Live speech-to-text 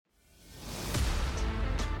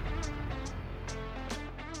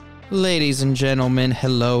Ladies and gentlemen,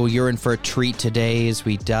 hello. You're in for a treat today as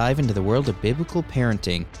we dive into the world of biblical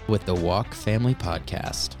parenting with the Walk Family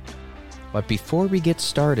Podcast. But before we get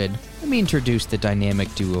started, let me introduce the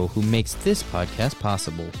dynamic duo who makes this podcast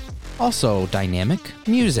possible. Also dynamic,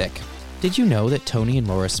 music. Did you know that Tony and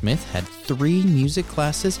Laura Smith had 3 music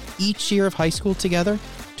classes each year of high school together?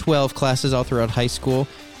 12 classes all throughout high school,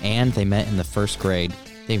 and they met in the 1st grade.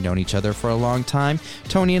 They've known each other for a long time.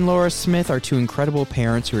 Tony and Laura Smith are 2 incredible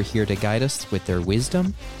parents who are here to guide us with their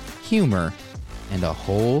wisdom, humor, and a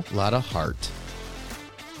whole lot of heart.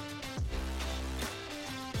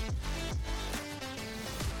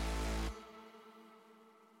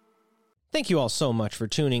 Thank you all so much for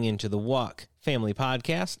tuning into the Walk Family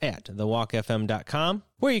Podcast at thewalkfm.com,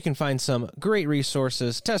 where you can find some great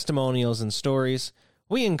resources, testimonials, and stories.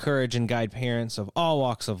 We encourage and guide parents of all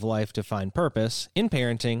walks of life to find purpose in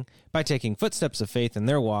parenting by taking footsteps of faith in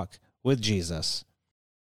their walk with Jesus.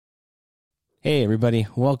 Hey, everybody.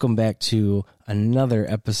 Welcome back to another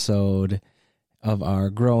episode of our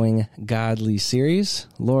Growing Godly series.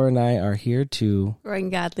 Laura and I are here to... Growing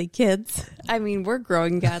Godly kids. I mean, we're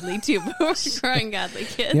growing godly too, but we're growing godly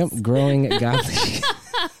kids. Yep, Growing Godly...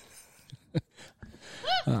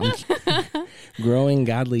 Growing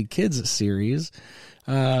Godly Kids series.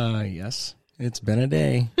 Yes, it's been a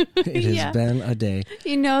day. It has been a day.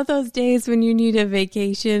 You know those days when you need a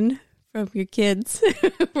vacation from your kids?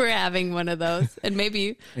 We're having one of those. And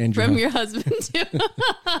maybe from your husband too.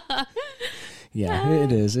 Yeah,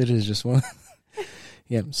 it is. It is just one.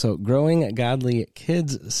 Yeah. So, Growing Godly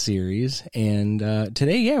Kids series, and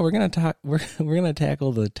today, we're gonna talk. We're gonna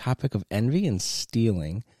tackle the topic of envy and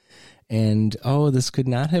stealing. And this could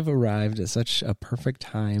not have arrived at such a perfect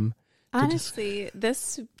time. Honestly,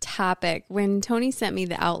 this topic, when Tony sent me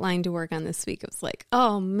the outline to work on this week, it was like,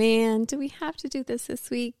 oh man, do we have to do this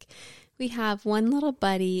week? We have one little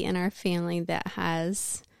buddy in our family that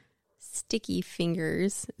has sticky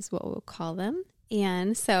fingers, is what we'll call them.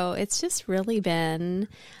 And so it's just really been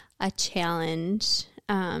a challenge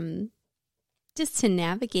just to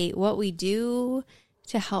navigate what we do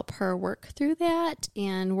to help her work through that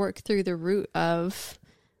and work through the root of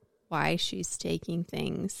why she's taking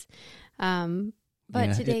things.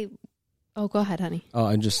 Today, go ahead, honey.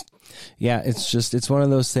 It's one of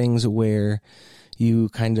those things where you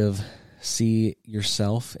kind of see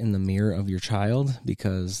yourself in the mirror of your child,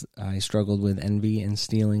 because I struggled with envy and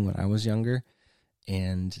stealing when I was younger,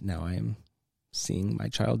 and now I am seeing my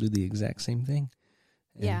child do the exact same thing.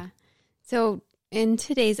 So in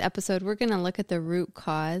today's episode, we're going to look at the root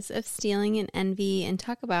cause of stealing and envy and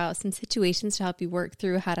talk about some situations to help you work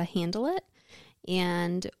through how to handle it.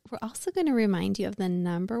 And we're also going to remind you of the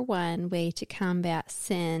number one way to combat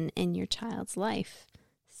sin in your child's life.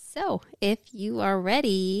 So if you are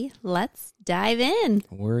ready, let's dive in.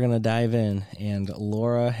 We're going to dive in. And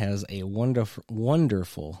Laura has a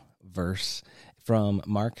wonderful verse from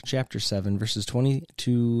Mark chapter 7, verses 20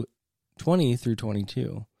 through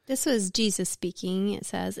 22. This was Jesus speaking. It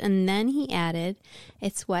says, and then he added,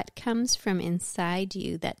 it's what comes from inside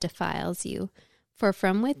you that defiles you. For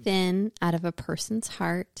from within, out of a person's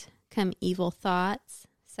heart, come evil thoughts,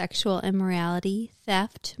 sexual immorality,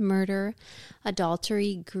 theft, murder,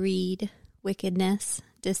 adultery, greed, wickedness,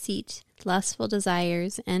 deceit, lustful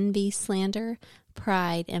desires, envy, slander,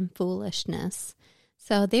 pride, and foolishness.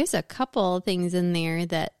 So there's a couple things in there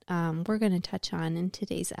that we're going to touch on in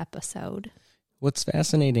today's episode. What's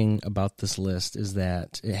fascinating about this list is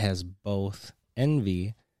that it has both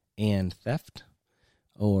envy and theft,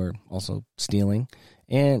 or also stealing.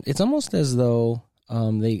 And it's almost as though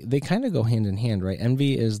they kind of go hand in hand, right?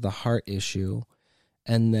 Envy is the heart issue,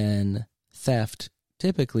 and then theft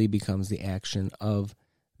typically becomes the action of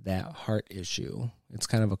that heart issue. It's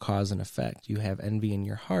kind of a cause and effect. You have envy in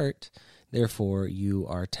your heart, therefore you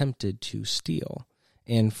are tempted to steal.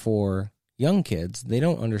 And for young kids, they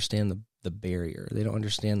don't understand the barrier. They don't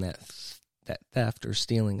understand that theft or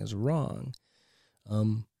stealing is wrong.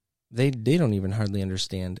 They don't even hardly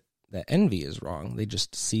understand that envy is wrong. They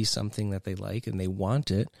just see something that they like and they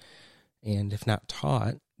want it, and if not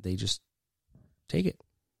taught, they just take it.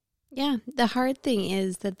 Yeah, the hard thing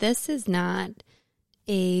is that this is not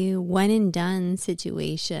a one and done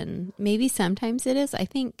situation. Maybe sometimes it is. I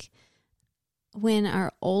think when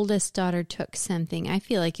our oldest daughter took something, I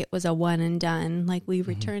feel like it was a one and done. Like we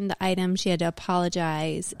returned the item, she had to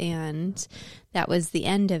apologize, and that was the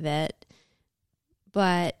end of it.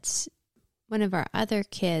 But one of our other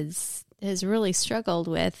kids has really struggled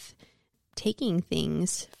with taking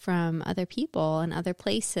things from other people and other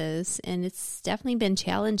places, and it's definitely been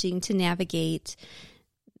challenging to navigate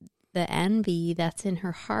the envy that's in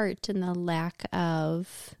her heart and the lack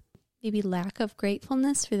of maybe lack of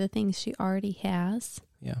gratefulness for the things she already has.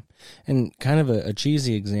 Yeah. And kind of a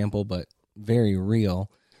cheesy example, but very real.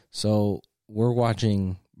 So we're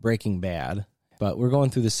watching Breaking Bad, but we're going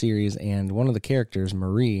through the series, and one of the characters,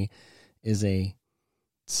 Marie, is a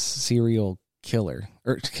serial killer.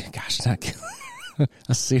 Not killer.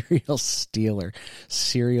 A serial stealer.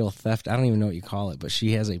 Serial theft. I don't even know what you call it, but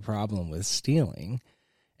she has a problem with stealing.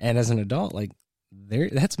 And as an adult, like,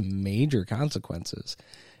 that's major consequences.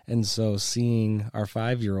 And so seeing our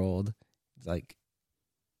 5-year-old, like,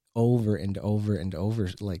 over and over and over,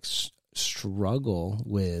 like, struggle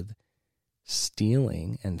with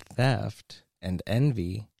stealing and theft and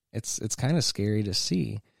envy, it's kind of scary to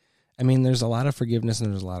see. I mean, there's a lot of forgiveness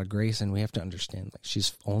and there's a lot of grace, and we have to understand, like,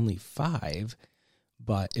 she's only 5,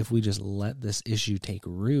 but if we just let this issue take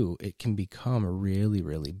root, it can become really,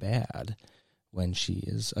 really bad when she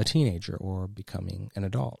is a teenager or becoming an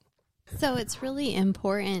adult. So it's really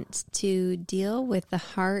important to deal with the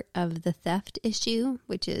heart of the theft issue,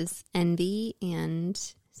 which is envy and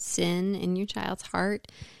sin in your child's heart.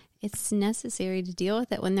 It's necessary to deal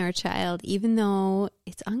with it when they're a child, even though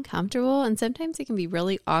it's uncomfortable, and sometimes it can be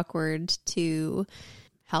really awkward to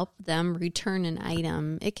help them return an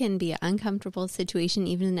item. It can be an uncomfortable situation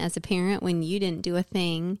even as a parent when you didn't do a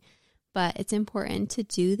thing, but it's important to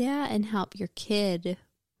do that and help your kid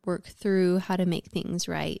work through how to make things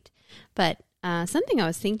right. But something I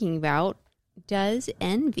was thinking about, does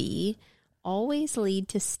envy always lead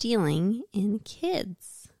to stealing in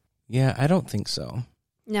kids? Yeah, I don't think so.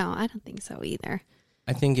 No, I don't think so either.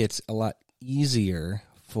 I think it's a lot easier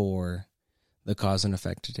for the cause and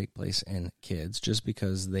effect to take place in kids just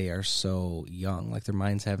because they are so young. Like, their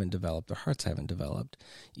minds haven't developed, their hearts haven't developed,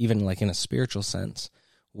 even like in a spiritual sense,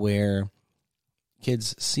 where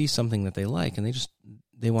kids see something that they like and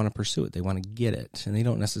they want to pursue it. They want to get it, and they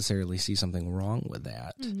don't necessarily see something wrong with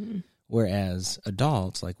that. Mm-hmm. Whereas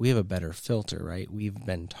adults, like, we have a better filter, right? We've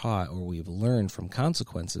been taught or we've learned from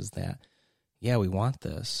consequences that, yeah, we want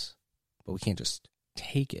this, but we can't just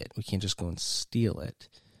take it. We can't just go and steal it.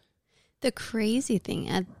 The crazy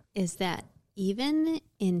thing is that even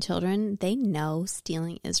in children, they know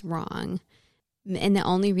stealing is wrong. And the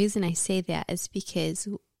only reason I say that is because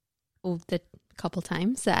the couple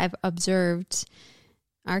times that I've observed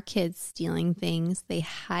our kids stealing things, they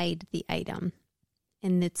hide the item.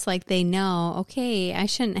 And it's like they know, okay, I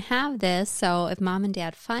shouldn't have this, so if mom and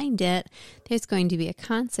dad find it, there's going to be a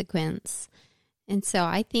consequence. And so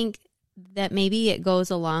I think that maybe it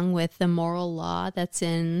goes along with the moral law that's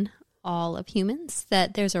in all of humans,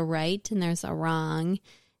 that there's a right and there's a wrong,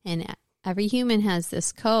 and every human has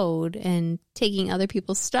this code, and taking other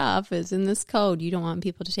people's stuff is in this code. You don't want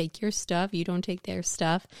people to take your stuff, you don't take their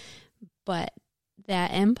stuff, but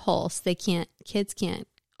that impulse, kids can't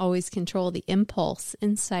always control the impulse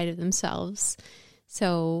inside of themselves.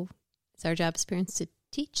 So it's our job as parents to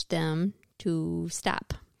teach them to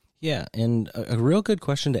stop. Yeah, and a real good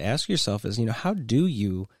question to ask yourself is, how do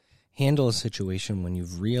you handle a situation when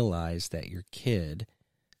you've realized that your kid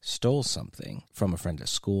stole something from a friend at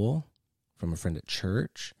school, from a friend at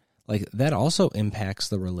church? Like, that also impacts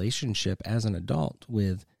the relationship as an adult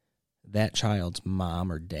with that child's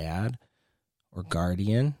mom or dad or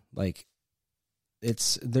guardian. Like,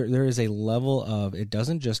 there is a level of, it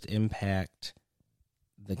doesn't just impact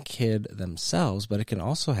the kid themselves, but it can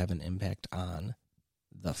also have an impact on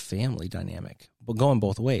the family dynamic. But going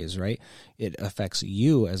both ways, right? It affects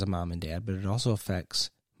you as a mom and dad, but it also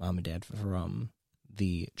affects mom and dad from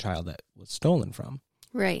the child that was stolen from.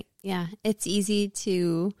 Right. Yeah. It's easy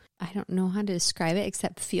to, I don't know how to describe it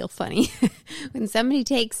except feel funny. When somebody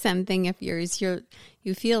takes something of yours,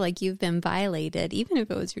 you feel like you've been violated, even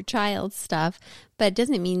if it was your child's stuff. But it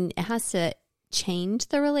doesn't mean it has to change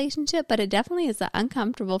the relationship, but it definitely is an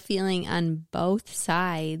uncomfortable feeling on both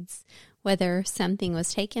sides, whether something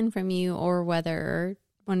was taken from you or whether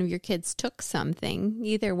one of your kids took something.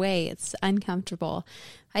 Either way, it's uncomfortable.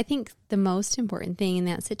 I think the most important thing in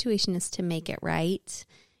that situation is to make it right.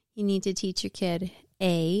 You need to teach your kid,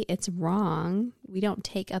 A, it's wrong. We don't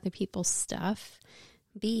take other people's stuff.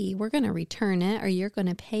 B, we're going to return it or you're going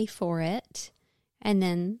to pay for it. And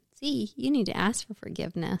then C, you need to ask for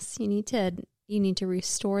forgiveness. You need to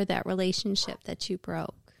restore that relationship that you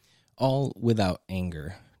broke. All without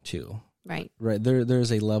anger, too. Right. Right.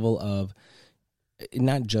 There's a level of,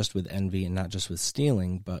 not just with envy and not just with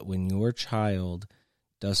stealing, but when your child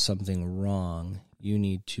does something wrong, you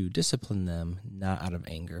need to discipline them, not out of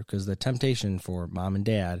anger, because the temptation for mom and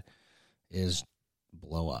dad is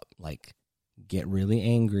blow up, like get really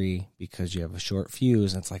angry because you have a short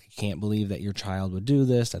fuse. And it's like, I can't believe that your child would do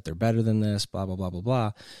this, that they're better than this, blah, blah, blah, blah,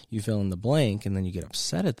 blah. You fill in the blank and then you get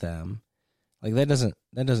upset at them. Like that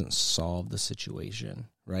doesn't solve the situation,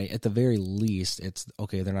 right? At the very least, it's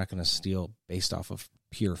okay, they're not going to steal based off of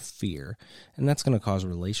pure fear. And that's going to cause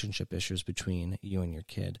relationship issues between you and your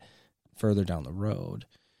kid further down the road.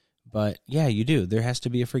 But yeah, you do. There has to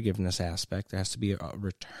be a forgiveness aspect. There has to be a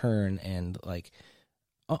return and like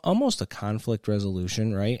almost a conflict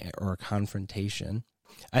resolution, right? Or a confrontation.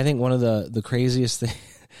 I think one of the craziest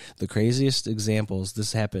the craziest examples,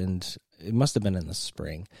 this happened, it must have been in the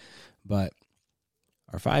spring, but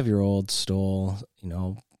our 5-year-old stole,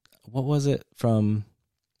 what was it from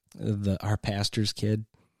our pastor's kid?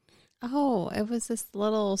 Oh, it was this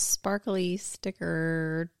little sparkly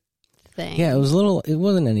sticker thing. Yeah, it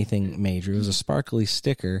wasn't anything major. It was a sparkly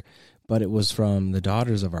sticker, but it was from the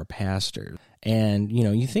daughters of our pastor. And,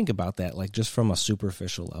 you think about that, like just from a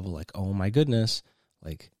superficial level, like, oh my goodness,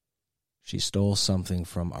 like she stole something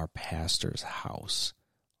from our pastor's house.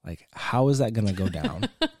 Like, how is that going to go down?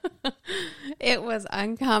 It was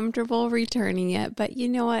uncomfortable returning it, but you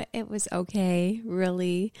know what? It was okay,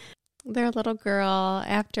 really. Their little girl,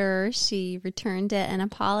 after she returned it and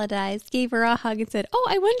apologized, gave her a hug and said, "Oh,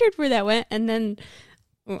 I wondered where that went." And then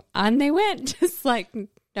on they went, just like,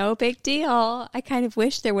 no big deal. I kind of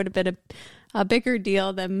wish there would have been a bigger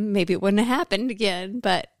deal, then maybe it wouldn't have happened again.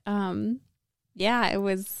 But yeah, it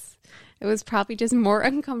was probably just more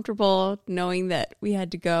uncomfortable knowing that we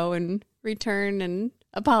had to go and return and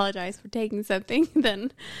apologize for taking something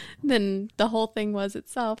than the whole thing was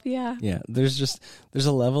itself. Yeah. Yeah. There's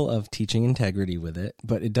a level of teaching integrity with it,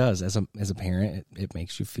 but it does, as a parent, it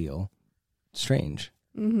makes you feel strange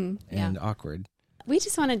and awkward. We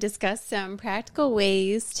just want to discuss some practical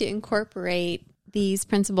ways to incorporate these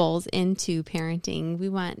principles into parenting. We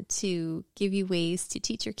want to give you ways to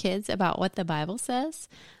teach your kids about what the Bible says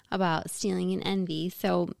about stealing and envy.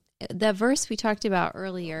 So the verse we talked about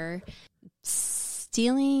earlier,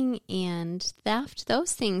 stealing and theft,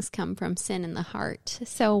 those things come from sin in the heart.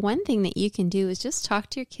 So one thing that you can do is just talk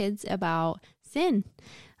to your kids about sin,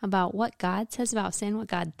 about what God says about sin, what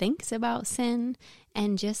God thinks about sin,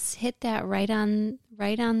 and just hit that right on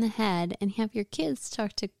the head and have your kids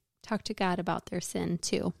talk to God about their sin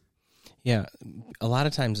too. Yeah. A lot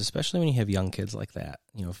of times, especially when you have young kids like that,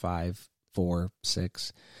 5, 4,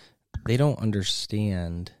 6, they don't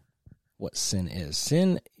understand what sin is.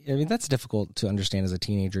 Sin, that's difficult to understand as a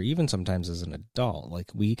teenager, even sometimes as an adult.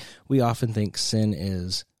 Like we often think sin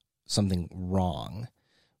is something wrong.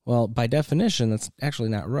 Well, by definition, that's actually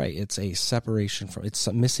not right. It's a separation it's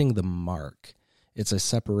missing the mark. It's a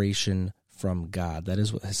separation from God. That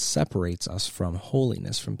is what separates us from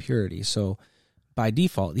holiness, from purity. So by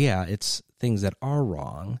default, yeah, it's things that are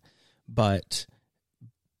wrong, but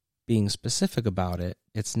being specific about it,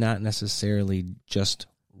 it's not necessarily just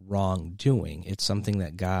wrongdoing. It's something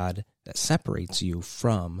that separates you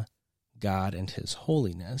from God and his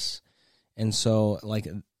holiness. And so, like,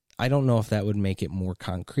 I don't know if that would make it more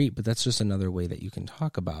concrete, but that's just another way that you can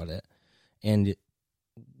talk about it. And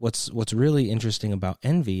what's really interesting about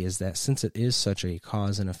envy is that since it is such a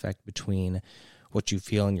cause and effect between what you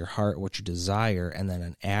feel in your heart, what you desire, and then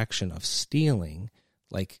an action of stealing,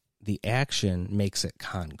 like the action makes it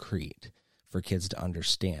concrete for kids to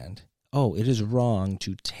understand. Oh, it is wrong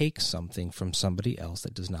to take something from somebody else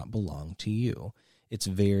that does not belong to you. It's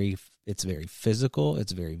very physical,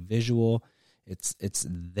 it's very visual, it's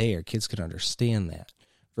there. Kids can understand that.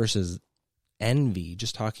 Versus envy,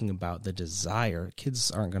 just talking about the desire,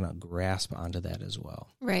 kids aren't going to grasp onto that as well.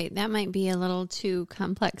 Right. That might be a little too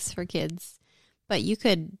complex for kids. But you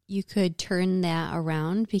could turn that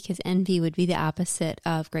around, because envy would be the opposite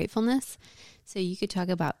of gratefulness. So you could talk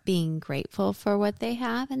about being grateful for what they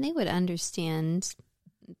have, and they would understand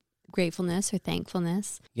gratefulness or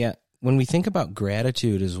thankfulness. Yeah. When we think about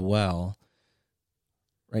gratitude as well,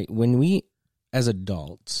 right? When we, as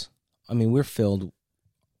adults, we're filled,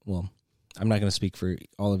 well, I'm not going to speak for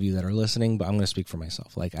all of you that are listening, but I'm going to speak for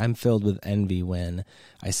myself. Like, I'm filled with envy when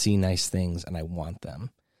I see nice things and I want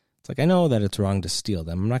them. It's like, I know that it's wrong to steal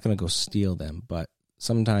them. I'm not going to go steal them, but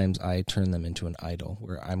sometimes I turn them into an idol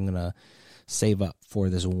where I'm going to save up for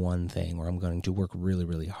this one thing, or I'm going to work really,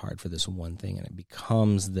 really hard for this one thing, and it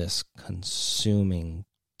becomes this consuming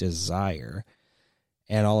desire.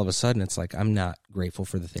 And all of a sudden, it's like I'm not grateful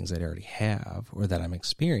for the things that I already have or that I'm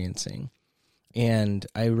experiencing. And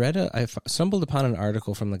I stumbled upon an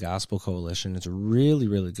article from the Gospel Coalition. It's really,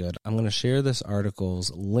 really good. I'm going to share this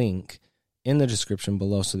article's link in the description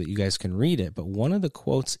below so that you guys can read it. But one of the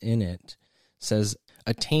quotes in it says,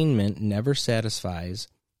 "Attainment never satisfies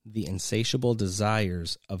the insatiable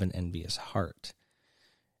desires of an envious heart.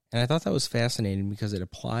 And I thought that was fascinating because it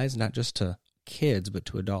applies not just to kids, but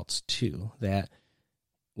to adults too, that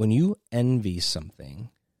when you envy something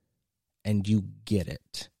and you get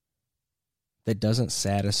it, that doesn't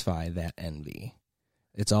satisfy that envy.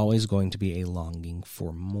 It's always going to be a longing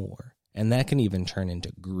for more. And that can even turn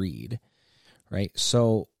into greed, right?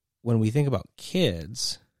 So when we think about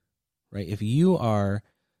kids, right, if you are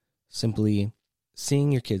simply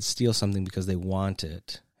seeing your kids steal something because they want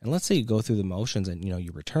it, and let's say you go through the motions and,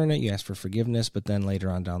 you return it, you ask for forgiveness, but then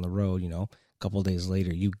later on down the road, a couple of days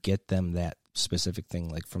later, you get them that specific thing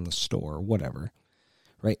like from the store or whatever,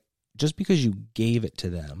 right? Just because you gave it to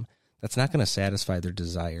them, that's not going to satisfy their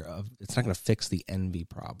desire it's not going to fix the envy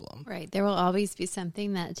problem. Right. There will always be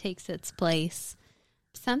something that takes its place.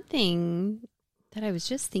 Something that I was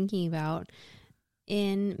just thinking about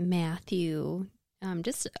in Matthew,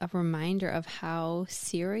 just a reminder of how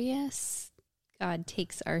serious God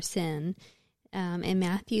takes our sin. In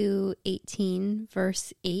Matthew 18,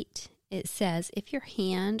 verse 8, it says, if your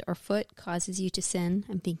hand or foot causes you to sin,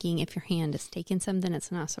 I'm thinking if your hand is taking something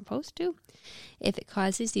it's not supposed to, if it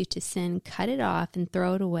causes you to sin, cut it off and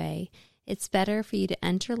throw it away. It's better for you to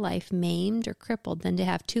enter life maimed or crippled than to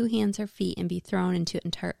have 2 hands or feet and be thrown into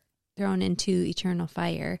eternal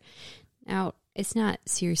fire. Now, it's not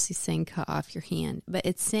seriously saying cut off your hand, but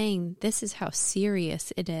it's saying this is how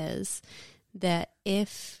serious it is, that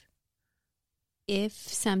if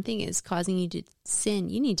something is causing you to sin,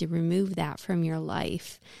 you need to remove that from your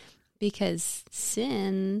life, because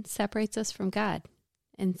sin separates us from God.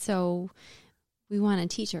 And so we want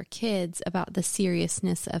to teach our kids about the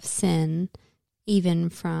seriousness of sin, even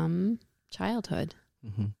from childhood.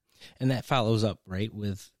 Mm-hmm. And that follows up, right,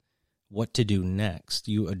 with what to do next.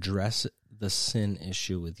 You address the sin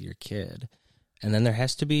issue with your kid, and then there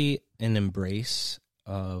has to be an embrace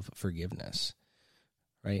of forgiveness.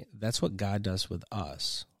 Right? That's what God does with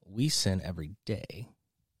us. We sin every day,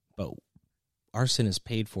 but our sin is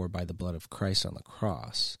paid for by the blood of Christ on the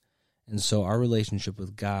cross. And so our relationship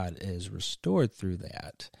with God is restored through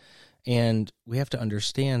that. And we have to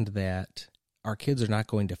understand that our kids are not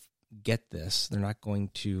going to get this. They're not going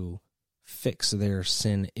to fix their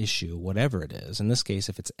sin issue, whatever it is. In this case,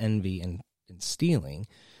 if it's envy and stealing,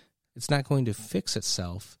 it's not going to fix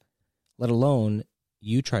itself, let alone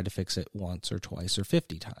you tried to fix it once or twice or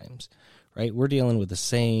 50 times, right? We're dealing with the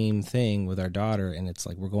same thing with our daughter, and it's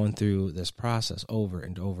like we're going through this process over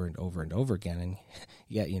and over and over and over again. And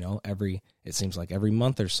yet, it seems like every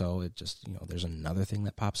month or so, it just, there's another thing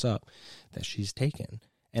that pops up that she's taken.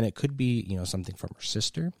 And it could be, something from her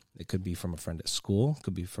sister. It could be from a friend at school. It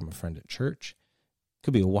could be from a friend at church. It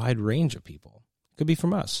could be a wide range of people. It could be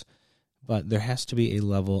from us. But there has to be a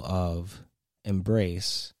level of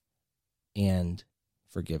embrace and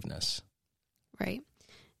forgiveness. Right.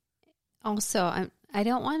 Also, I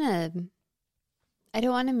don't want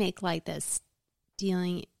to make like this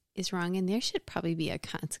stealing is wrong, and there should probably be a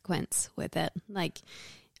consequence with it. Like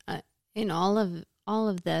in all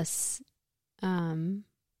of this,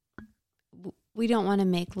 we don't want to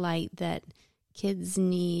make light that kids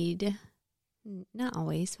need, not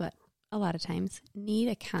always, but a lot of times, need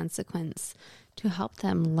a consequence to help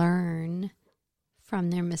them learn from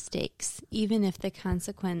their mistakes, even if the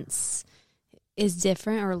consequence is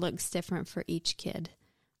different or looks different for each kid.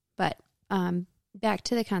 But back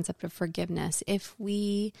to the concept of forgiveness, if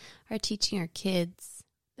we are teaching our kids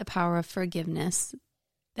the power of forgiveness,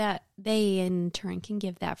 that they in turn can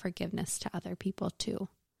give that forgiveness to other people too.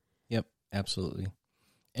 Yep, absolutely.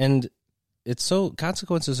 And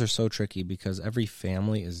consequences are so tricky because every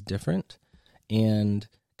family is different, and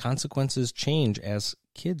consequences change as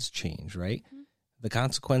kids change, right? Mm-hmm. The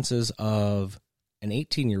consequences of an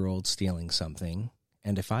 18-year-old stealing something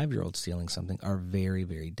and a 5-year-old stealing something are very,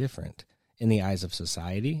 very different in the eyes of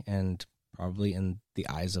society and probably in the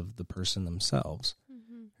eyes of the person themselves,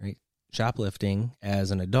 right? Shoplifting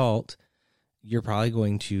as an adult, you're probably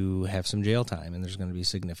going to have some jail time and there's going to be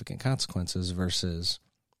significant consequences versus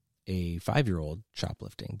a 5-year-old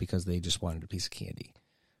shoplifting because they just wanted a piece of candy,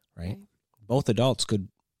 right? Both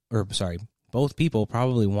people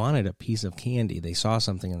probably wanted a piece of candy. They saw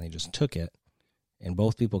something and they just took it, and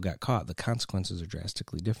both people got caught. The consequences are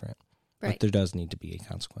drastically different, right? But there does need to be a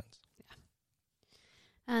consequence.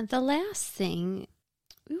 Yeah. The last thing,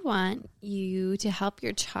 we want you to help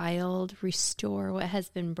your child restore what has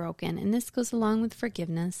been broken, and this goes along with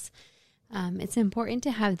forgiveness. It's important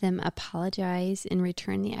to have them apologize and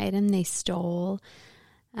return the item they stole.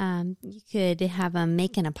 You could have them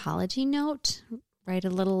make an apology note, write a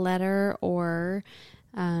little letter, or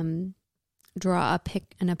draw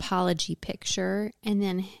an apology picture, and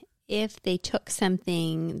then if they took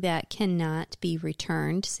something that cannot be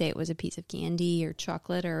returned, say it was a piece of candy or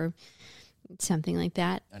chocolate or something like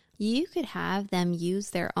that, you could have them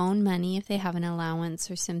use their own money if they have an allowance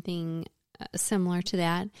or something similar to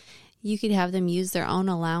that. You could have them use their own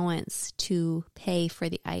allowance to pay for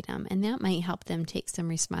the item, and that might help them take some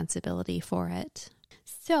responsibility for it.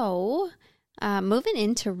 So, moving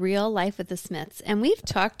into real life with the Smiths, and we've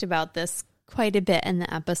talked about this quite a bit in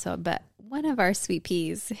the episode, but one of our sweet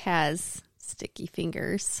peas has sticky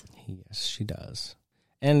fingers. Yes, she does.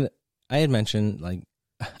 And I had mentioned, like,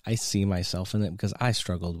 I see myself in it because I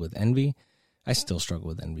struggled with envy. I still struggle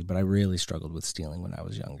with envy, but I really struggled with stealing when I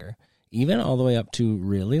was younger, even all the way up to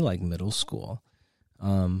really like middle school.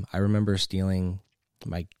 I remember stealing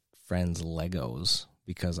my friend's Legos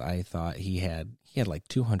because I thought he had like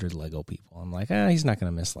 200 Lego people. I'm like, he's not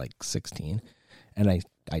going to miss like 16. And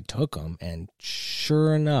I took them, and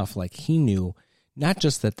sure enough, like, he knew not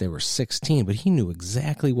just that there were 16, but he knew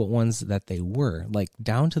exactly what ones that they were, like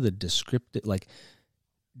down to the descriptive, like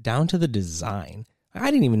down to the design.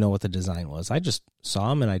 I didn't even know what the design was. I just saw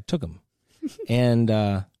them and I took them. And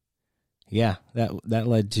yeah, that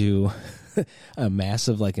led to a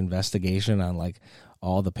massive like investigation on like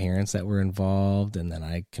all the parents that were involved. And then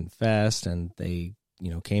I confessed, and they,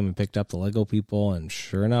 came and picked up the Lego people. And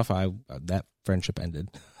sure enough, that friendship ended.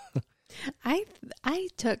 I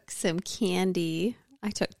took some candy. I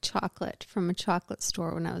took chocolate from a chocolate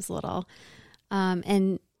store when I was little.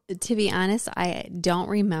 And to be honest, I don't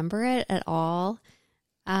remember it at all.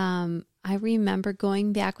 I remember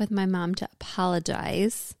going back with my mom to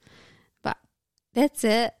apologize, but that's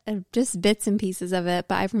it. Just bits and pieces of it.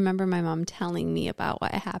 But I remember my mom telling me about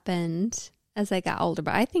what happened as I got older.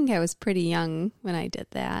 But I think I was pretty young when I did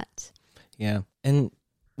that. Yeah. And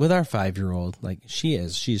with our 5-year-old, like,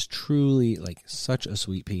 she's truly like such a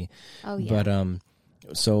sweet pea. Oh yeah.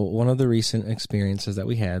 But so one of the recent experiences that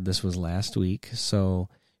we had, this was last week. So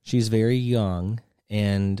she's very young,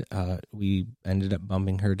 and we ended up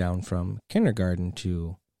bumping her down from kindergarten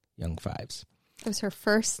to young 5s. It was her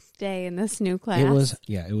first day in this new class.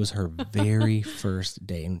 It was her very first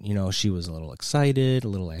day. And, she was a little excited, a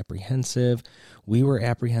little apprehensive. We were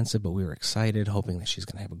apprehensive, but we were excited, hoping that she's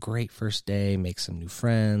going to have a great first day, make some new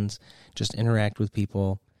friends, just interact with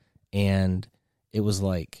people. And it was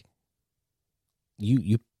like,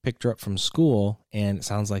 you picked her up from school, and it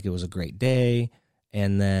sounds like it was a great day.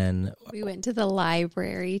 And then we went to the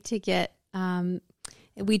library to get,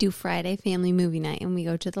 we do Friday family movie night, and we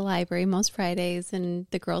go to the library most Fridays, and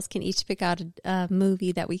the girls can each pick out a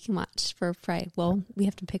movie that we can watch for Friday. Well, we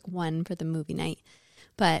have to pick one for the movie night.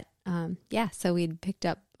 But so we'd picked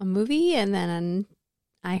up a movie, and then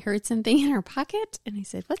I heard something in her pocket, and I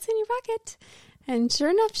said, "What's in your pocket?" And sure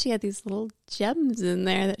enough, she had these little gems in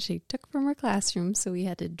there that she took from her classroom. So we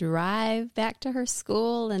had to drive back to her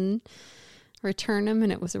school and return them,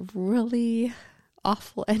 and it was a really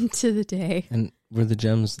awful end to the day. And were the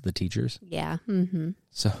gems the teachers? Yeah. Mm-hmm.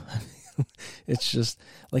 So it's just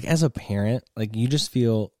like, as a parent, like, you just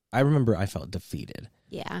feel, I remember I felt defeated.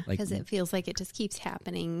 Yeah, like, because it feels like it just keeps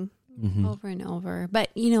happening mm-hmm. over and over.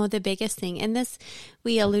 But, the biggest thing, and this,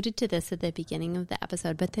 we alluded to this at the beginning of the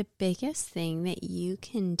episode, but the biggest thing that you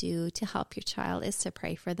can do to help your child is to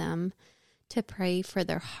pray for them, to pray for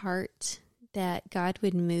their heart, that God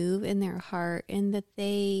would move in their heart and that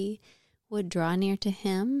they would draw near to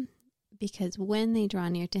Him, because when they draw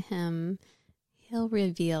near to Him, He'll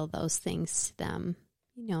reveal those things to them.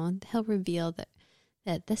 He'll reveal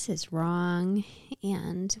that this is wrong,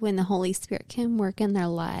 and when the Holy Spirit can work in their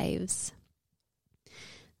lives,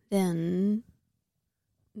 then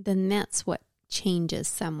that's what changes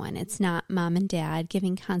someone. It's not mom and dad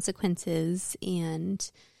giving consequences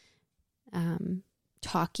and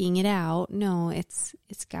talking it out. No, it's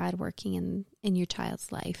God working in your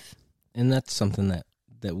child's life. And that's something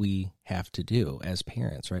that we have to do as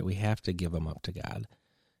parents, right? We have to give them up to God.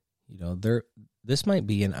 This might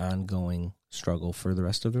be an ongoing struggle for the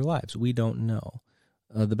rest of their lives. We don't know.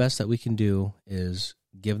 The best that we can do is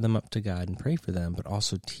give them up to God and pray for them, but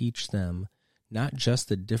also teach them not just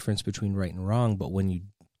the difference between right and wrong, but when you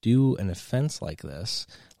do an offense like this,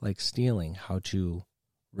 like stealing, how to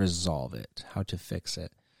resolve it, how to fix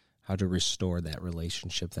it, how to restore that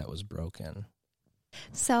relationship that was broken.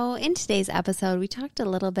 So in today's episode, we talked a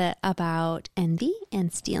little bit about envy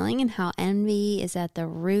and stealing and how envy is at the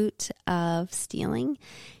root of stealing.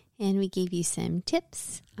 And we gave you some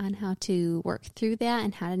tips on how to work through that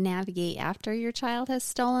and how to navigate after your child has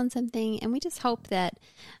stolen something. And we just hope that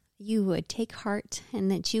you would take heart and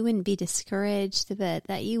that you wouldn't be discouraged, but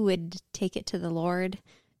that you would take it to the Lord,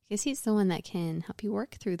 because He's the one that can help you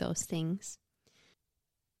work through those things.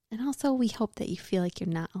 And also, we hope that you feel like you're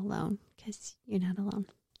not alone, because you're not alone.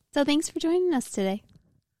 So thanks for joining us today.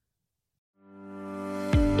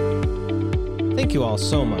 Thank you all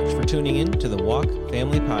so much for tuning in to the Walk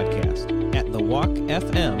Family Podcast at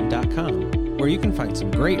thewalkfm.com, where you can find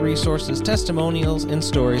some great resources, testimonials, and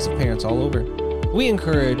stories of parents all over. We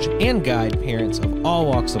encourage and guide parents of all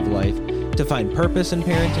walks of life to find purpose in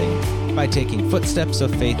parenting by taking footsteps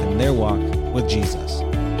of faith in their walk with Jesus.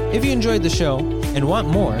 If you enjoyed the show and want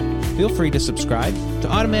more, feel free to subscribe to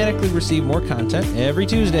automatically receive more content every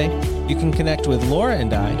Tuesday. You can connect with Laura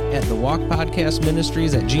and I at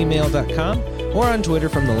thewalkpodcastministries@gmail.com or on Twitter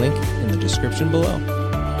from the link in the description below.